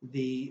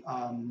 the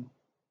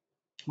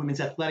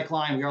women's athletic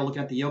line. We are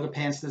looking at the yoga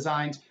pants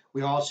designs.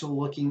 We're also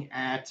looking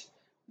at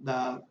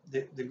the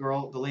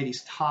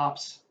ladies'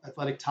 tops,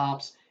 athletic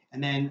tops,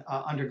 and then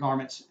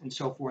undergarments and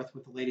so forth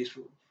with the ladies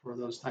for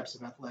those types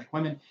of athletic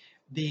women.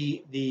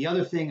 The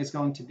other thing is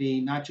going to be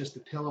not just the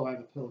pillow. I have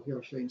a pillow here.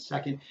 I'll show you in a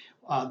second.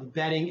 The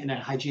bedding, and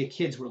then Hygeia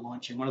Kids we're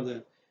launching. One of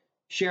the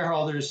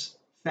shareholders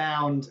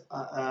found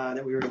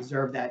that we would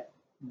observe that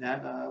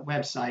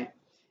website,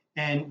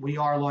 and we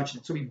are launching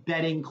it. So we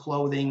bedding,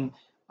 clothing,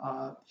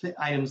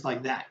 items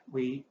like that.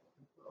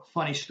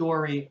 Funny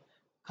story.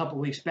 A couple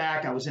of weeks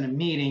back, I was in a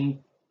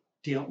meeting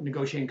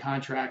negotiating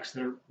contracts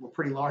that were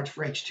pretty large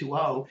for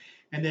H2O,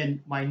 and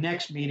then my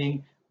next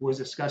meeting was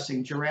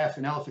discussing giraffe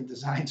and elephant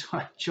designs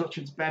on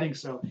children's bedding.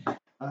 So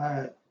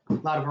a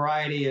lot of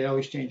variety. It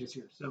always changes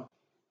here. So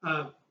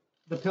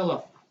the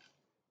pillow.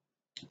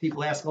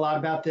 People ask a lot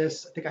about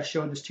this. I think I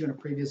showed this to you in a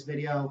previous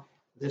video.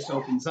 This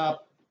opens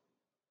up.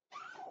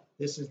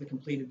 This is the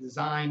completed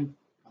design.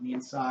 On the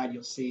inside,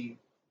 you'll see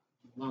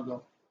the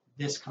logo.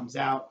 This comes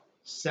out,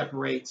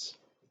 separates.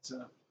 It's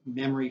a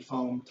memory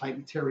foam type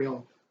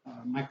material,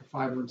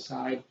 microfiber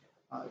inside.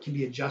 It can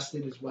be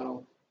adjusted as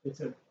well. It's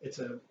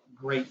a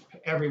great.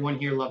 Everyone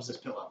here loves this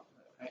pillow.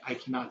 I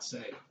cannot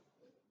say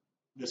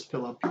this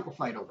pillow people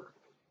fight over.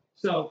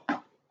 So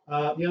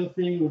the other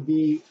thing would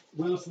be,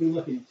 what else are we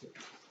looking into?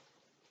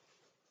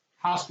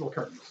 Hospital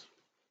curtains.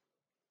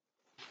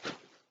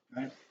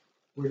 Right?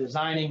 We're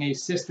designing a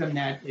system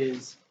that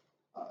is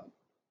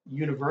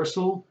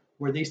universal,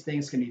 where these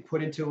things can be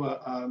put into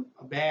a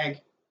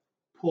bag,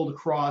 pulled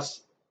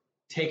across,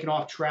 taken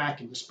off track,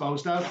 and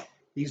disposed of.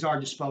 These are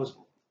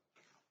disposable.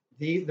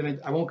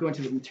 I won't go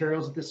into the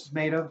materials that this is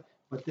made of,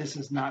 but this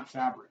is not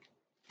fabric.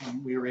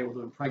 We were able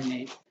to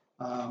impregnate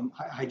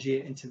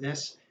Hygeia into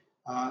this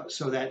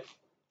so that,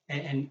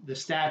 and the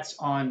stats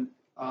on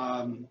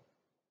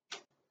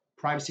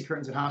privacy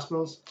curtains in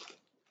hospitals,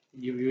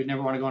 you would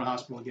never want to go in a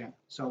hospital again.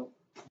 So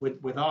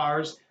with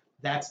ours,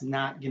 that's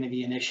not going to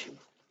be an issue.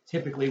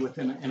 typically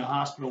in a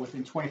hospital,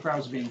 within 24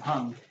 hours of being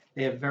hung,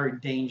 they have very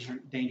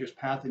dangerous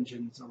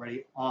pathogens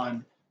already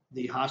on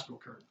the hospital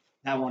curtain.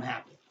 That won't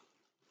happen.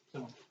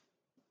 So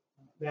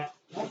that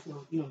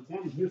also,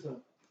 then here's a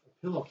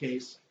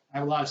pillowcase. I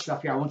have a lot of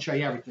stuff here. I won't show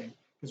you everything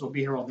because we'll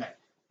be here all day.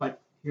 But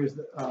here's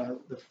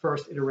the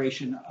first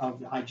iteration of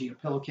the Hygieia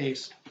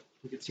pillowcase.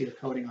 You can see the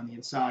coating on the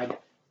inside.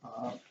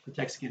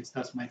 Protects against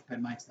dust mites,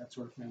 bed mites, that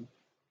sort of thing.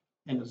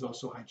 And there's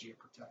also Hygieia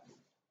Protect.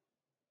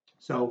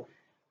 So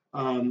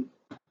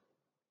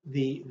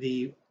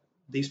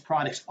these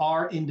products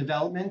are in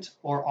development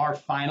or are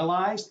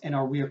finalized,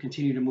 and we are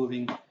continuing to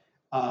moving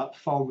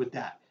forward with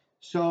that.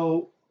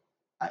 So,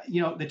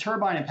 the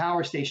turbine and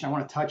power station I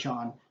want to touch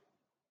on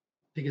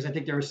because I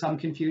think there was some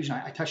confusion.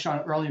 I touched on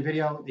it earlier in the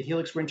video. The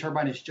Helix wind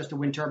turbine is just a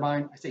wind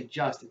turbine. I say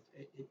just,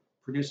 it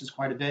produces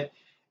quite a bit.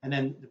 And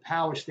then the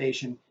power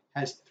station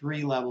has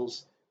 3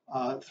 levels,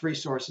 3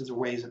 sources or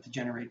ways to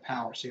generate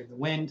power. So you have the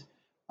wind,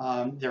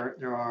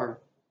 there are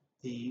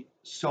the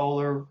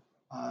solar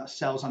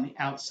cells on the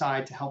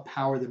outside to help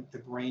power the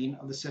brain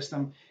of the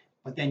system,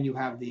 but then you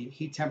have the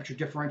heat temperature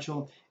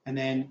differential and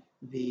then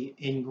the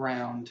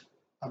in-ground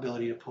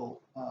ability to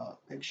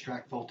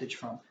extract voltage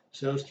from.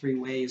 So those 3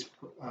 ways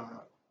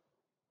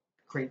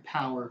create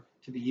power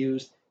to be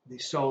used. The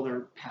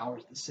solar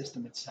powers the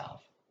system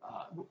itself.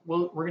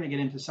 We're going to get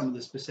into some of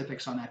the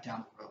specifics on that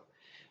down the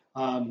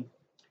road.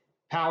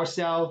 Power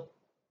cell,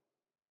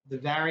 the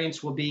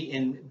variants will be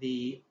in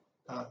the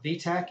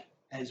VTEC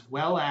as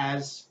well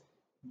as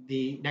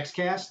the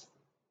NextCast,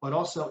 but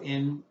also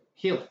in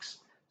Helix.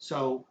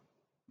 So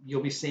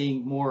you'll be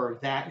seeing more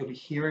of that. You'll be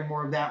hearing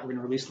more of that. We're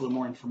going to release a little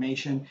more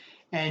information.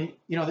 And,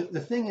 the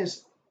thing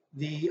is,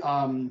 the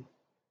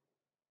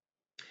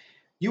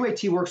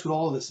UAT works with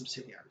all of the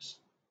subsidiaries,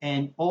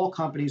 and all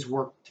companies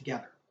work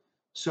together.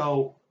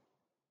 So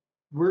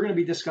we're going to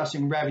be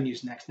discussing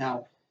revenues next.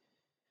 Now,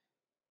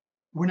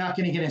 we're not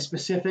going to get into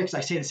specifics.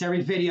 I say this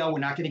every video. We're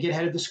not going to get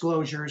ahead of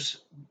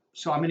disclosures.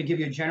 So I'm going to give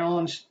you a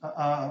general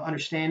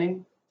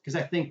understanding because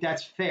I think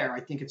that's fair. I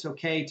think it's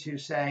okay to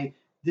say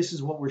this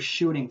is what we're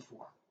shooting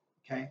for,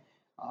 okay?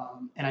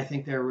 And I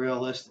think they're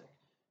realistic.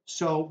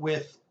 So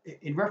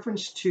in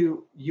reference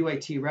to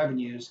UAT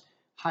revenues,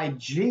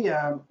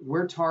 Hygieia,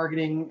 we're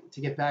targeting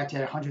to get back to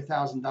that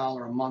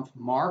 $100,000 a month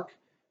mark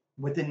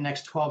within the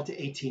next 12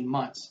 to 18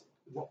 months.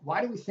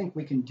 Why do we think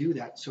we can do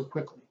that so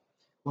quickly?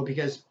 Well,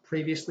 because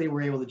previously we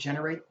were able to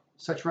generate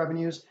such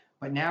revenues,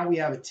 but now we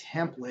have a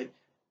template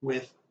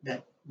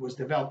that was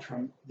developed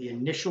from the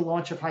initial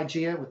launch of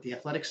Hygieia with the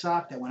athletic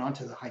sock that went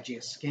onto the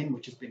Hygieia Skin,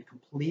 which has been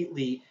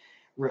completely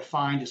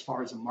refined as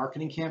far as a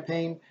marketing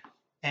campaign.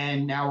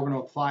 And now we're going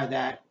to apply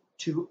that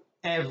to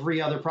every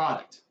other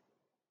product,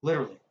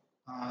 literally.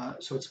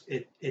 So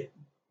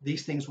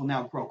these things will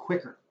now grow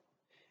quicker.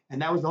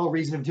 And that was the whole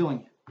reason of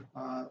doing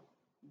it.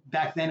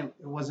 Back then, it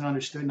wasn't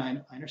understood, and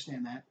I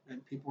understand that,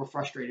 and people were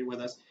frustrated with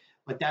us,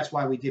 but that's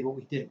why we did what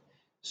we did.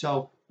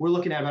 So we're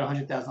looking at about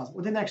 $100,000.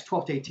 Within the next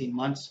 12 to 18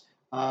 months,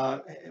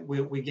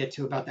 we get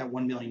to about that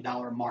 $1 million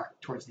mark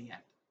towards the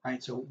end,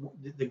 right? So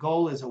the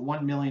goal is a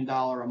 $1 million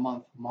a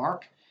month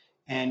mark,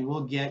 and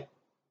we'll get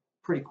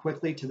pretty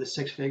quickly to the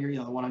 6-figure,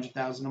 the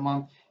 100,000 a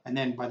month, and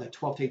then by the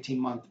 12 to 18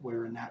 month,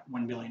 we're in that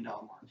 $1 million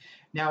mark.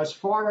 Now, as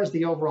far as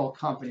the overall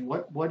company,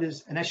 what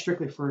is, and that's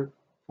strictly for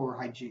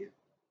Hygieia.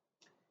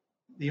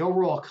 The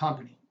overall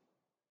company,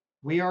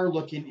 we are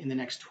looking in the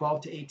next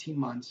 12 to 18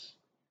 months,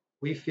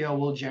 we feel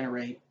we'll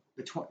generate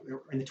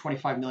in the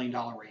 $25 million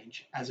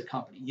range as a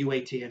company,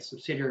 UAT, as a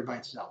subsidiary by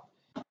itself.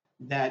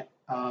 That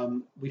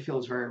we feel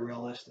is very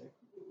realistic.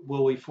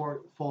 Will we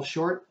fall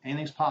short?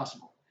 Anything's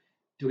possible.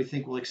 Do we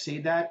think we'll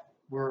exceed that?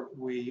 We're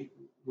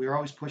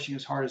always pushing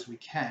as hard as we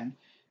can,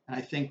 and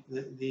I think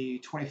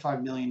the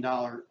 $25 million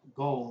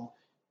goal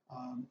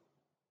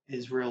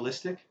is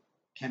realistic,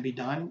 can be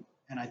done,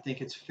 and I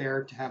think it's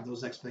fair to have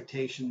those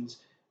expectations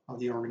of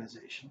the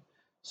organization.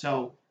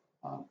 So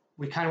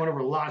we kind of went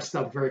over a lot of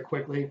stuff very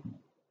quickly.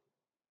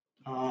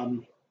 I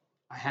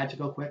had to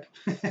go quick,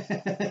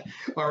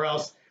 or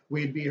else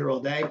we'd be here all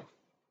day.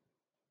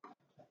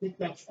 I think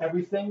that's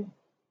everything.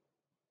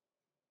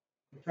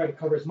 I tried to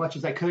cover as much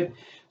as I could.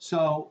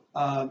 So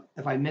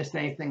if I missed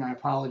anything, I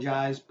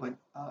apologize. But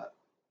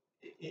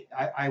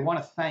I want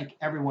to thank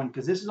everyone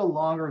because this is a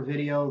longer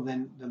video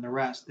than the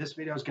rest. This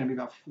video is going to be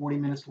about 40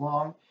 minutes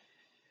long.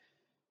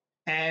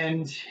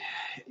 And,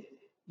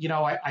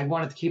 I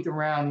wanted to keep them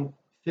around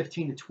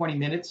 15 to 20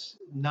 minutes.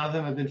 None of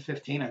them have been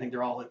 15. I think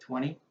they're all at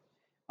 20.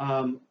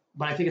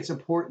 But I think it's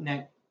important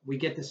that we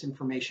get this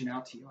information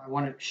out to you. I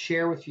want to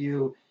share with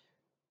you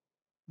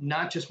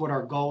not just what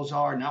our goals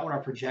are, not what our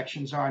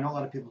projections are. I know a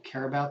lot of people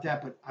care about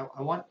that, but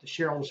I want the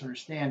shareholders to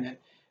understand that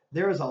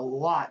there is a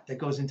lot that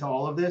goes into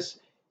all of this,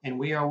 and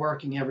we are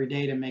working every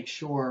day to make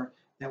sure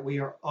that we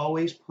are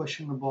always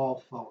pushing the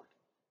ball forward.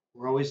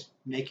 We're always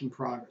making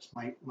progress.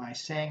 My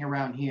saying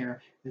around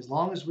here, as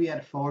long as we had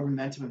a forward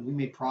momentum and we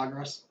made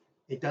progress,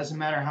 it doesn't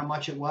matter how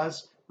much it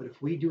was, but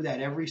if we do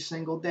that every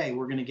single day,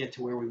 we're going to get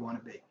to where we want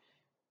to be.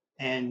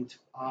 And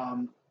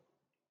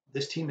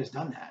this team has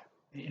done that.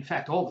 In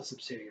fact, all the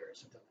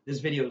subsidiaries have done it. this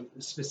video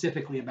is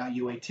specifically about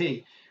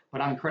UAT, but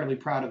I'm incredibly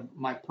proud of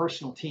my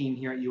personal team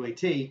here at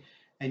UAT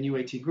and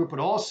UAT Group, but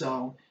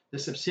also the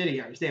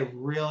subsidiaries. They have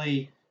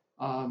really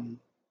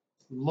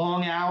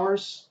long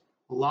hours,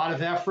 a lot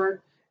of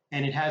effort,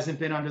 and it hasn't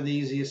been under the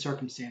easiest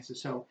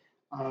circumstances. So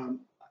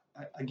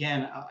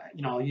again,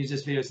 I'll use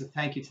this video as a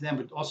thank you to them,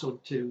 but also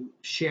to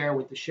share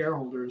with the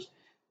shareholders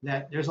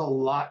that there's a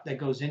lot that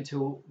goes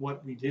into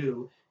what we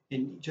do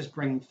in just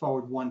bringing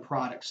forward one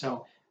product.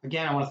 So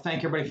again, I want to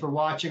thank everybody for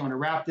watching. I want to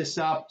wrap this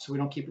up so we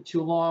don't keep it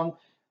too long.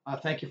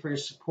 Thank you for your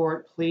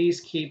support. Please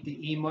keep the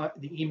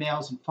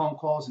emails and phone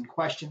calls and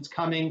questions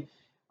coming.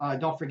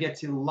 Don't forget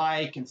to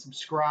like and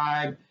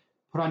subscribe.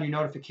 Put on your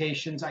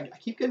notifications. I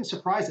keep getting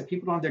surprised that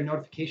people don't have their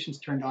notifications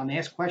turned on. They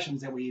ask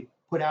questions that we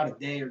put out a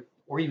day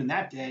or even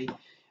that day,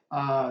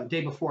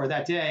 day before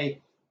that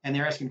day, and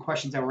they're asking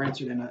questions that were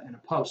answered in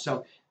a post.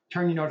 So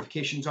turn your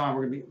notifications on.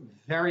 We're going to be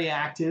very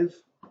active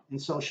in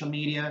social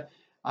media.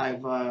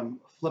 I've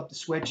flipped the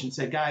switch and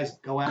said, guys,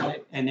 go at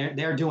it, and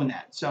they're doing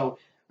that. So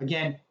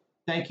again,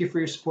 thank you for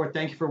your support.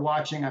 Thank you for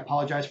watching. I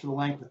apologize for the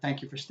length, but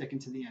thank you for sticking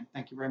to the end.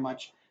 Thank you very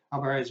much. I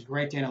hope everybody has a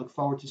great day, and I look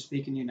forward to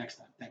speaking to you next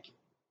time. Thank you.